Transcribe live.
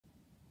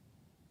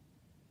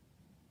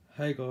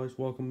Hey guys,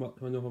 welcome back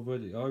to another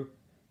video.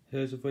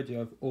 Here's a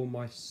video of all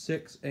my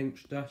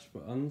 6-inch dash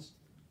fans.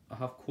 I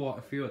have quite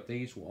a few of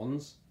these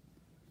ones.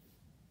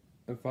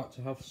 In fact,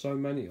 I have so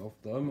many of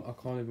them, I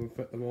can't even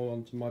fit them all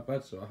onto my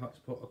bed, so I had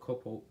to put a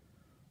couple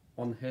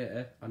on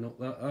here and up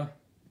there.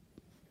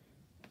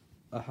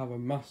 I have a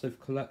massive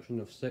collection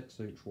of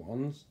 6-inch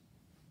ones,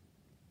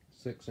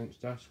 6-inch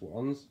dash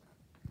ones.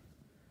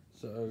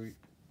 So,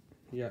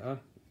 yeah,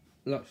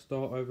 let's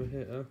start over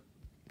here.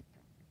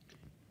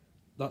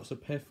 That's a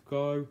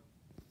Pifco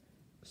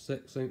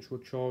 6-inch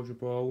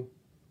rechargeable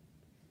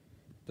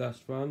dash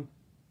fan.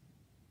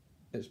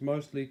 It's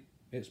mostly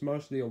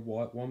a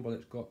white one, but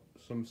it's got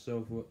some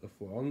silver at the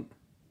front.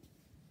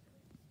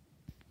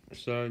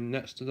 So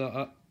next to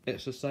that,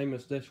 it's the same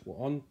as this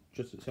one,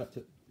 just except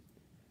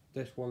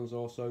this one's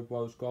also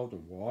rose gold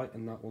and white,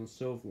 and that one's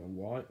silver and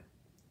white.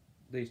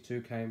 These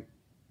two came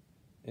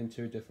in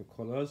two different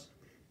colours,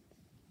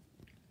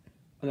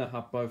 and I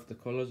have both the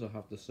colours. I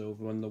have the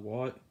silver and the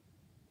white,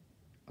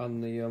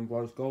 and the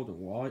rose gold and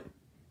white.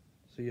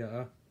 So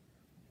yeah,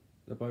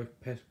 they're both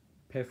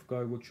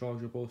Pifco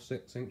rechargeable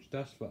 6-inch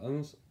dash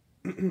fans.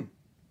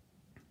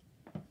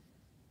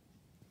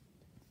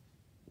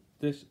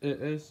 It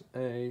is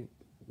a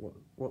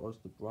what was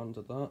the brand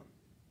of that?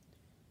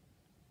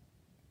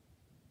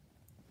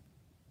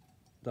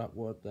 That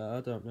word there,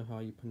 I don't know how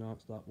you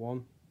pronounce that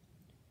one.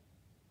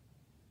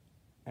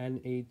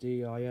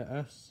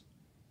 NEDIS.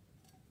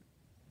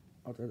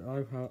 I don't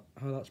know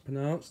how that's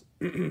pronounced.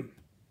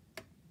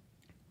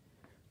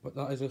 But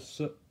that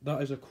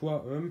is a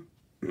Quorum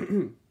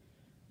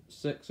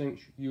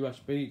 6-inch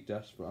USB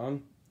desk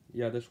fan.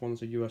 Yeah, this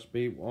one's a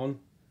USB one,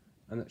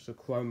 and it's a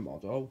chrome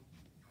model.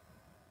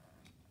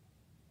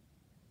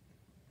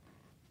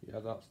 Yeah,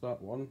 that's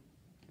that one.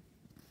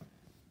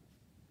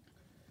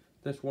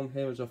 This one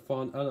here is a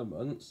Farn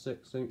Element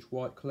 6-inch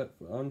white clip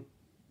fan.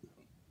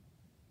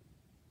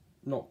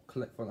 Not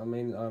clip fan, I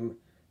mean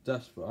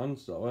desk fan,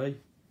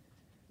 sorry.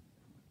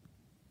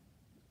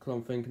 Because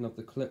I'm thinking of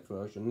the clip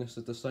version. This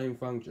is the same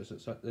fan, just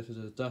except this is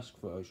a desk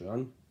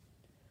version.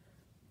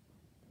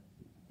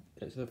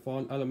 It's a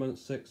Farn Element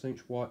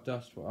 6-inch white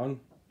desk fan.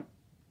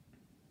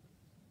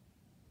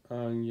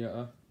 And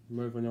yeah,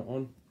 moving it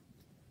on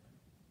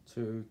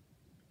to,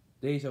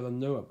 these are the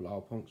newer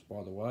Blaupunks,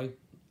 by the way.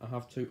 I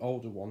have two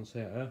older ones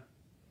here,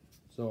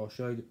 so I'll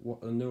show you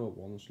what the newer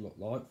ones look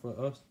like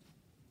first,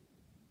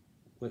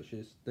 which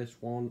is this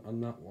one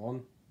and that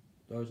one.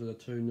 Those are the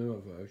two newer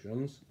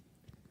versions.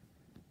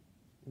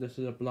 This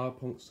is a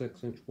Blaupunk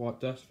 6-inch white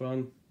desk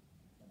fan.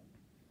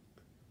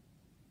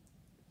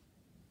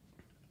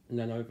 And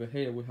then over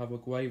here we have a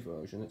grey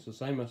version. It's the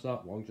same as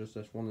that one, just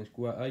this one is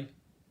grey.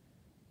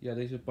 Yeah,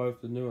 these are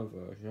both the newer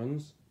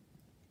versions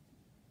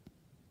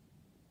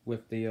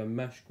with the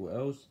mesh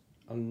grills,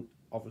 and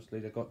obviously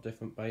they've got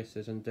different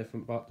bases and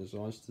different back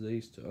designs to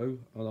these two,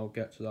 and I'll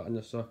get to that in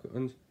a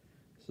second.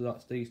 So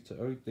that's these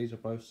two. These are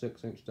both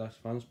 6-inch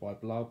desk fans by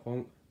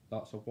Blaupunk.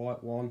 That's a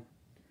white one,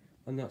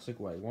 and that's a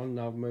grey one.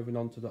 Now moving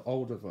on to the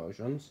older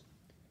versions.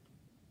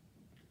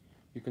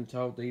 You can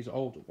tell these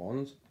older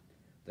ones,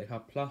 they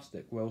have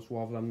plastic grills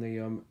rather than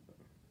the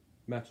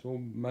metal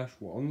mesh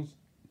ones.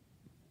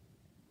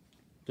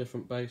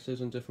 Different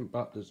bases and different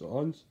back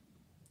designs.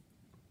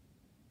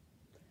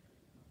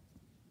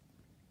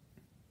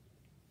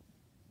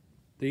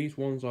 These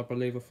ones I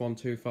believe are from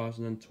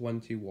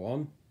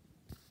 2021.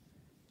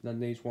 Then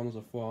these ones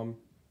are from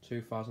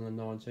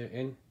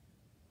 2019.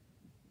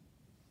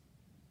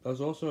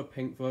 There's also a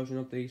pink version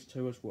of these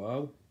two as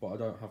well, but I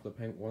don't have the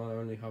pink one, I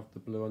only have the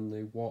blue and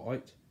the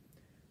white.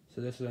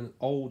 So this is an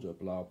older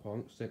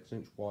Blaupunk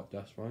 6-inch white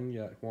desk fan.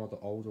 Yeah, it's one of the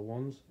older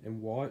ones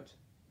in white.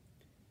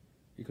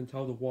 You can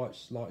tell the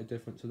white's slightly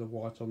different to the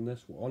white on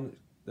this one.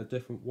 They're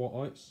different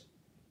whites.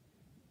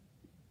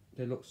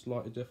 They look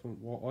slightly different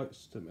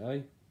whites to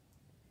me.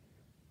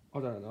 I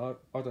don't know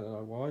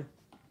why.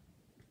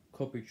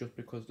 Could be just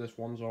because this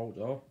one's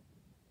older.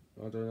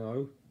 I don't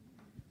know.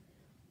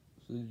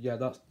 So yeah,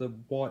 that's the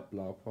white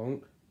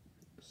Blaupunk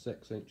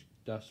 6-inch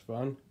desk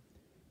fan.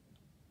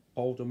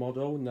 Older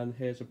model, and then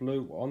here's a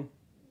blue one.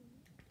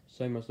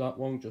 Same as that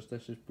one, just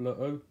this is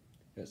blue.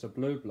 It's a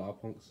blue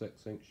Blaupunk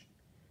 6-inch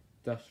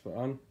desk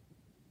fan,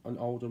 an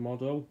older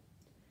model.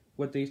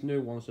 With these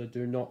new ones they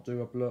do not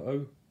do a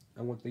blue,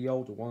 and with the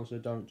older ones they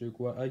don't do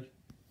grey.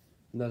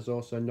 And there's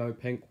also no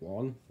pink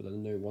one for the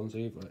new ones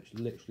either, it's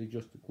literally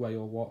just grey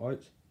or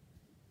white.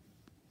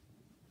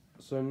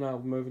 So now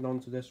moving on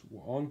to this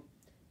one.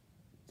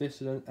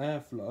 This is an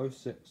Airflow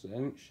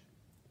 6-inch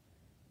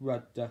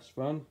red desk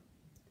fan.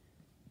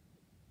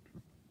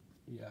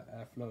 Yeah,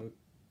 Airflow.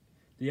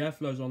 The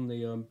Airflow's on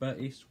the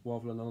base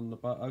rather than on the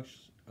back,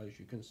 as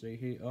you can see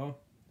here.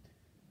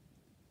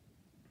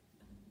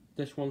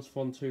 This one's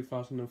from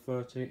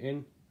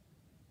 2013.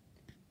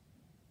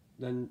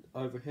 Then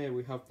over here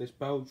we have this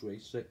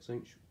Beldry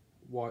 6-inch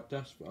white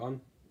desk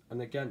fan,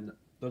 and again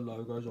the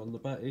logo's on the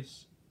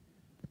base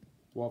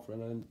rather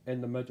than in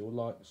the middle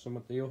like some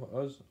of the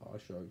others I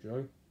showed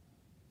you.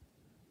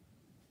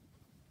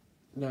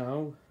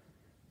 Now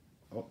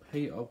up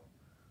here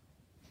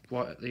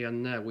right at the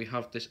end there, we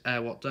have this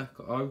Airlock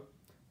Deco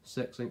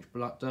 6-inch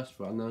black desk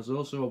fan. There's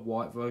also a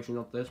white version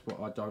of this, but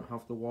I don't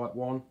have the white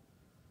one.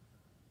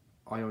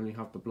 I only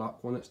have the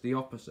black one. It's the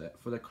opposite.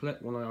 For the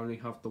clip one, I only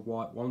have the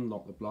white one,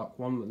 not the black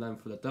one. And then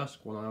for the desk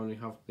one, I only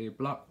have the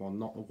black one,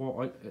 not the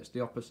white. It's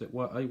the opposite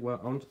way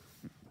around.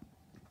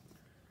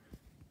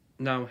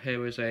 Now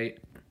here is a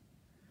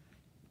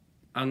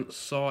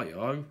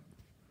Ansio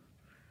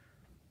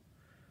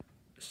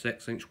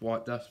 6-inch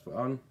white desk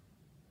fan.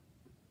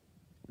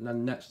 And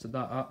then next to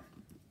that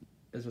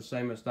is the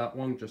same as that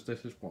one, just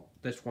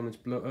this one is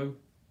blue.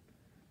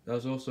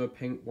 There's also a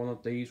pink one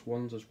of these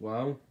ones as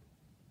well.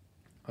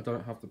 I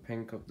don't have the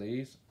pink of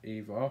these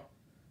either.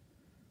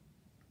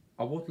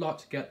 I would like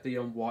to get the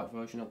white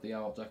version of the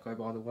Airlock Deco,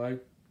 by the way.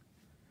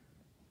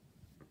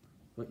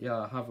 But yeah,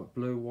 I have a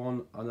blue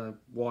one and a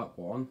white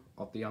one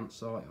of the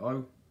Ansio.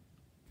 And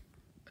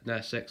they're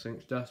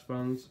 6-inch desk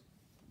fans.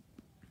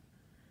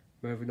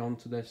 Moving on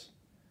to this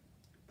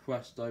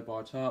Presto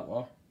by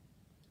Tower.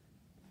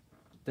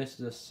 This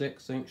is a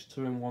 6-inch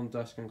 2-in-1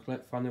 desk and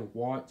clip fan in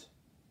white.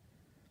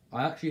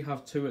 I actually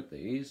have two of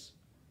these.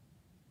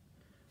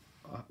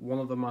 One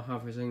of them I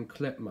have is in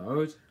clip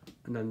mode,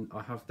 and then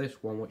I have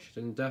this one which is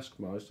in desk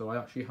mode, so I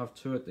actually have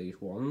two of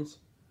these ones.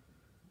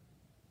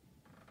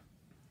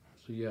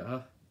 So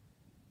yeah,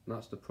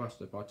 that's the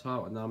Presto by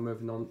Tower. Now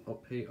moving on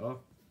up here,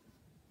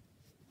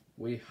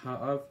 we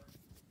have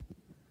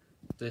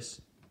this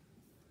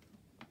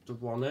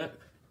Duronic.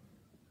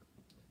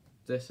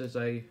 This is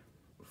a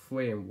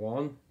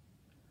 3-in-1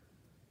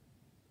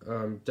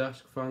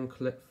 desk fan,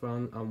 clip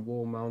fan and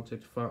wall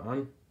mounted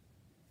fan.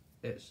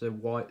 It's a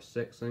white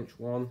 6-inch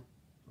one,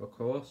 of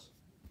course.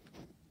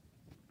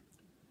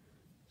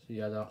 So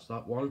yeah, that's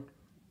that one.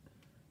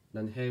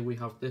 Then here we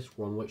have this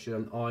one, which is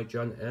an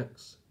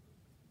iGenix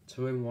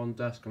 2-in-1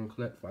 desk and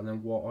clip fan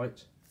in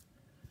white.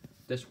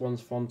 This one's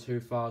from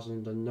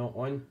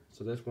 2009,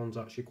 so this one's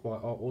actually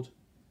quite old.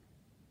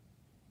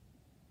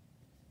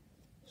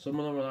 Some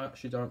of them I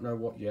actually don't know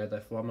what year they're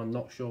from. I'm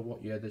not sure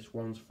what year this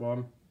one's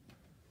from.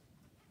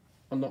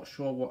 I'm not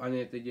sure what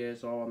any of the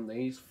years are on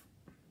these.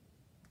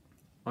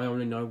 I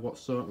only know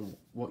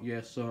what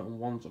year certain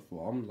ones are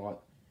from, like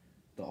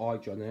the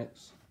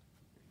iGenix,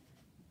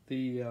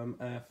 the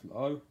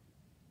Airflow,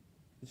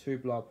 the two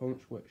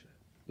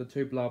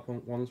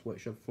Blaupunkt ones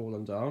which have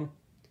fallen down.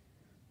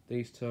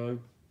 These two.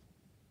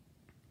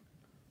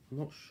 I'm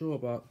not sure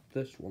about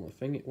this one. I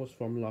think it was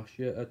from last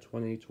year,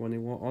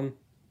 2021.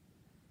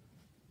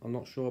 I'm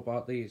not sure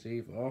about these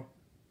either.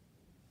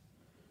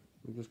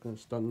 I'm just going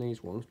to stand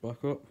these ones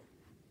back up.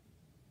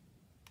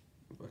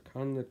 If I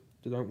can, they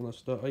don't want to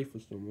stay for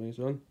some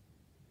reason.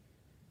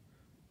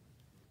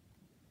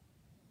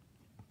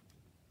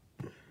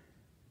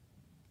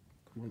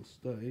 Come on,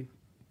 stay.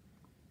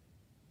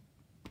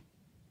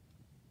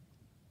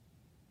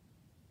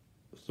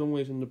 For some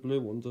reason the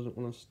blue one doesn't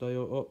want to stay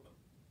up.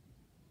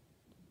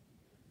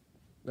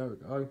 There we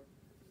go.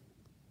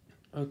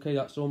 Okay,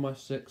 that's all my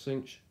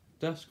 6-inch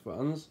desk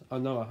fans. I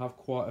know I have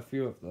quite a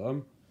few of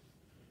them.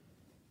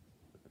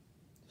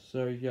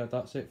 So yeah,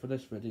 that's it for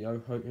this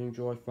video. Hope you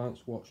enjoy. Thanks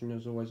for watching.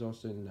 As always, I'll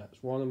see you in the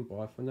next one, and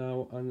bye for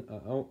now and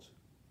out.